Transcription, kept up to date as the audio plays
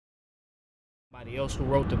Somebody else who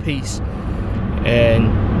wrote the piece,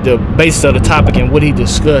 and the basis of the topic and what he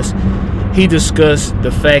discussed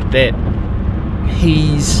the fact that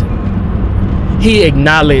he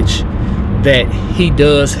acknowledged that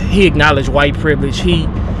he acknowledged white privilege.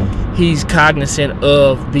 He's cognizant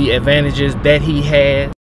of the advantages that he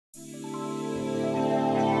had.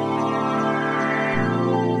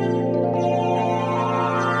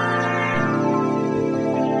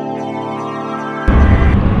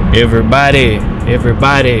 Everybody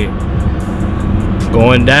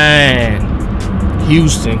going down.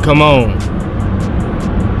 Houston, come on.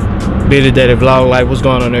 Bitty Daddy Vlog Life. What's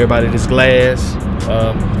going on, everybody? This Glass.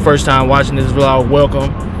 First time watching this vlog,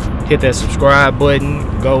 welcome. Hit that subscribe button.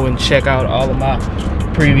 Go and check out all of my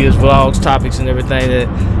previous vlogs, topics, and everything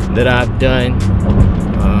that I've done.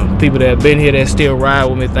 People that have been here that still ride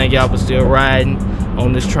with me, thank y'all for still riding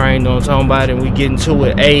on this train. Know what I'm talking about? And we get into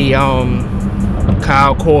it.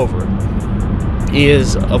 Kyle Korver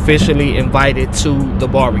is officially invited to the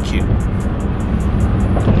barbecue.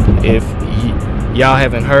 If y'all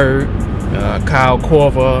haven't heard, Kyle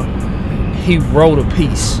Korver, he wrote a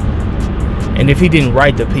piece, and if he didn't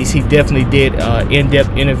write the piece, he definitely did an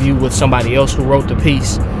in-depth interview with somebody else who wrote the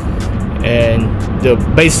piece. And the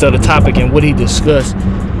basis of the topic and what he discussed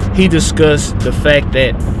the fact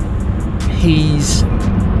that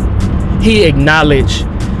he acknowledged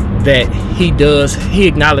that he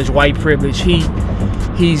acknowledged white privilege.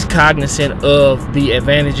 He's cognizant of the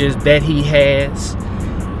advantages that he has.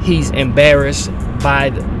 He's embarrassed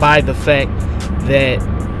by the fact that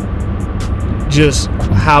just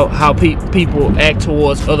how people act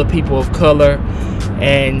towards other people of color,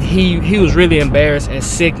 and he was really embarrassed and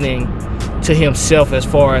sickening to himself as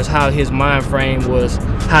far as how his mind frame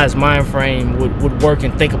would work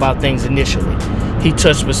and think about things initially. He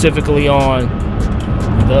touched specifically on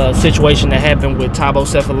the situation that happened with Thabo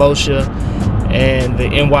Sefolosha and the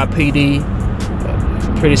NYPD.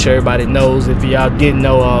 Pretty sure everybody knows. If y'all didn't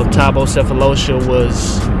know, Thabo Sefolosha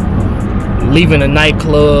was leaving a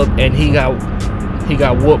nightclub and he got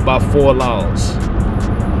whooped by 4 laws.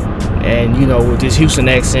 And you know, with his Houston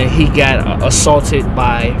accent, he got assaulted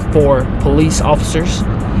by 4 police officers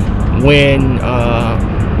when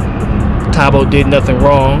Thabo did nothing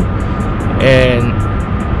wrong. And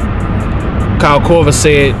Kyle Korver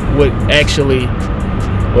said what actually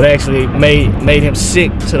made him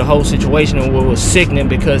sick to the whole situation, and what was sickening,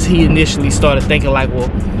 because he initially started thinking like, well,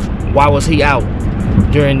 why was he out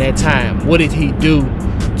during that time? What did he do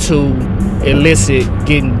to elicit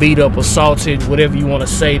getting beat up, assaulted, whatever you want to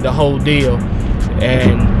say, the whole deal?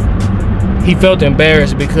 And he felt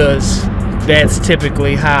embarrassed because that's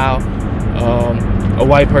typically how a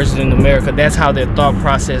white person in America, that's how their thought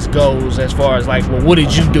process goes, as far as like, well, what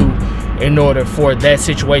did you do in order for that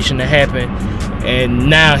situation to happen? And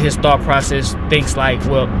now his thought process thinks like,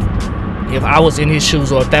 well, if I was in his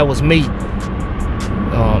shoes, or if that was me,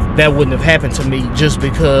 that wouldn't have happened to me, just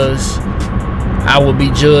because I would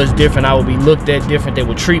be judged different, I would be looked at different, they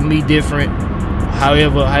would treat me different,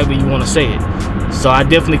 however you want to say it. So I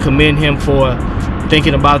definitely commend him for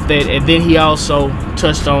thinking about that. And then he also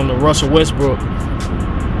touched on the Russell Westbrook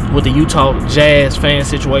with the Utah Jazz fan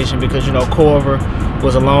situation, because you know Korver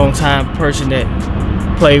was a long time person that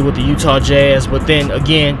played with the Utah Jazz, but then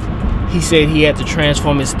again he said he had to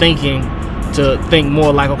transform his thinking to think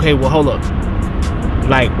more like, okay, well, hold up,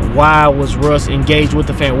 like, why was Russ engaged with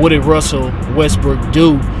the fan? What did Russell Westbrook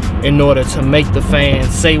do in order to make the fans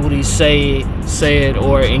say what he said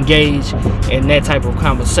or engage in that type of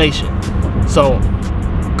conversation? So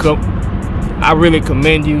I really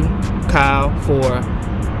commend you, Kyle, for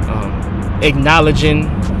acknowledging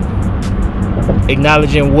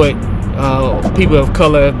what people of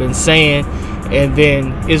color have been saying. And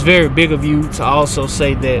then it's very big of you to also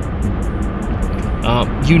say that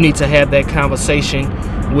you need to have that conversation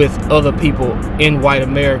with other people in white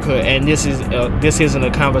America, and this isn't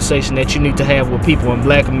a conversation that you need to have with people in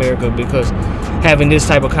black America, because having this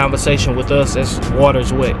type of conversation with us, as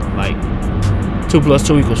water's wet, like 2 +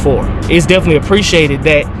 2 = 4. It's definitely appreciated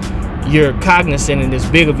that you're cognizant, and it's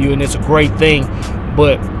big of you, and it's a great thing.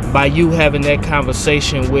 But by you having that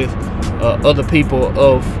conversation with other people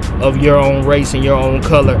of your own race and your own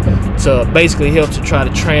color to basically help to try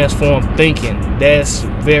to transform thinking, that's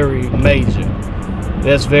very major.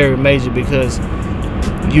 That's very major, because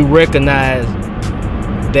you recognize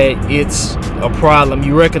that it's a problem.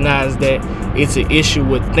 You recognize that it's an issue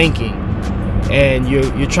with thinking, and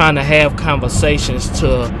you're trying to have conversations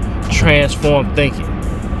to transform thinking.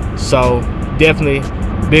 So definitely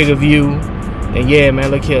big of you. And yeah,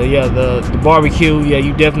 man, look here, yeah, the barbecue, yeah,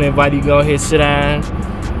 you definitely invited. You go ahead, sit down,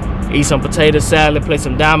 eat some potato salad, play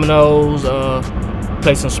some dominoes,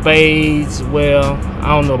 play some spades. Well,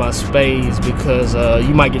 I don't know about spades because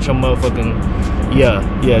you might get your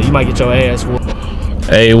motherfucking, you might get your ass whooped.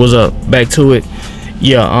 Hey, what's up? Back to it.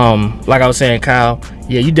 Yeah, like I was saying, Kyle,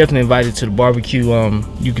 yeah, you definitely invited to the barbecue.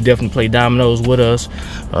 You could definitely play dominoes with us.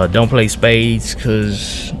 Don't play spades,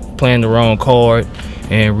 cause playing the wrong card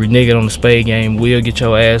and reneging on the spade game will get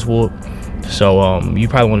your ass whooped. So you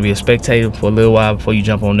probably want to be a spectator for a little while before you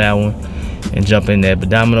jump on that one and jump in there. But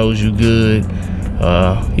dominoes, you good.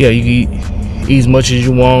 Yeah, you can eat as much as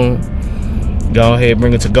you want. Go ahead,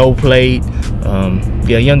 bring a to-go plate.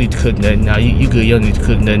 Yeah, you don't need to cook nothing. Nah, you good. You don't need to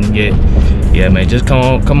cook nothing yet. Yeah, man, just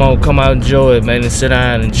come out, enjoy it, man, and sit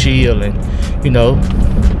down and chill, and you know,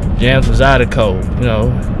 jam some Zydeco, you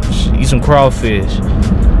know, eat some crawfish.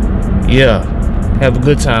 Yeah, have a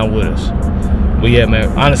good time with us. But yeah, man,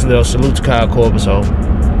 honestly though, salute to Kyle Korver. So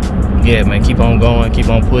yeah, man, keep on going, keep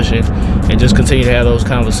on pushing, and just continue to have those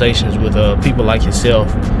conversations with people like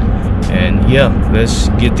yourself. And yeah, let's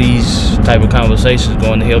get these type of conversations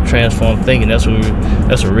going to help transform thinking. That's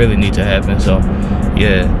what really needs to happen. So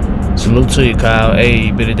yeah, salute to you, Kyle.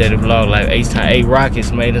 Hey, bit of daily vlog, like 8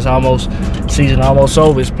 Rockets, man. It's almost season almost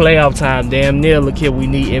over. It's playoff time, damn near. Look here, we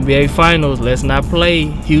need NBA Finals. Let's not play,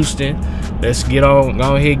 Houston. Let's get on,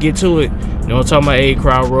 go ahead, get to it. You know what I'm talking about? Hey,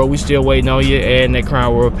 Crown World, we still waiting on you. And that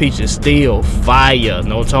Crown World peach is still fire. You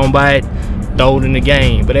know what I'm talking about? Throw it in the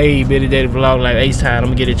game. But hey, bit of daily vlog, like 8 time. I'm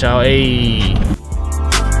gonna get it, y'all. Hey.